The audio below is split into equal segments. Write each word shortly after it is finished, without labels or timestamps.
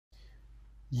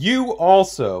You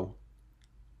also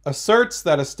asserts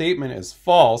that a statement is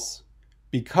false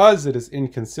because it is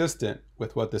inconsistent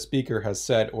with what the speaker has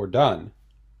said or done.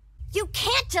 You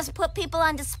can't just put people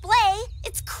on display.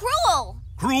 It's cruel.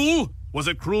 Cruel? Was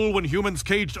it cruel when humans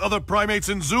caged other primates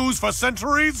in zoos for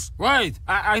centuries? Wait,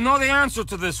 I know the answer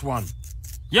to this one.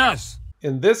 Yes.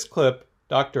 In this clip,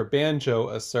 Dr. Banjo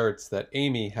asserts that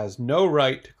Amy has no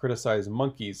right to criticize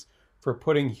monkeys for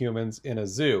putting humans in a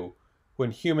zoo,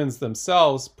 when humans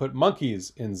themselves put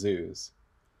monkeys in zoos.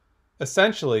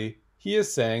 Essentially, he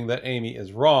is saying that Amy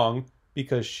is wrong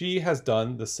because she has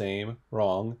done the same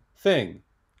wrong thing.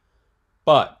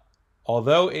 But,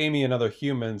 although Amy and other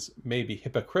humans may be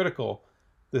hypocritical,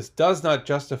 this does not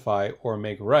justify or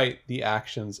make right the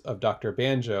actions of Dr.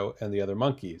 Banjo and the other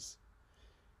monkeys.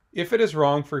 If it is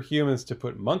wrong for humans to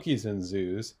put monkeys in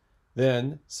zoos,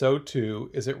 then so too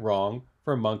is it wrong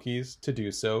for monkeys to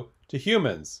do so to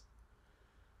humans.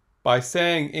 By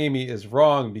saying Amy is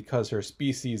wrong because her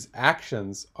species'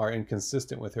 actions are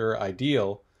inconsistent with her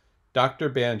ideal, Dr.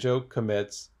 Banjo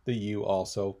commits the "you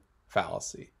also"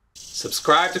 fallacy.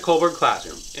 Subscribe to Colburn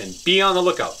Classroom and be on the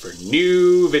lookout for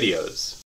new videos.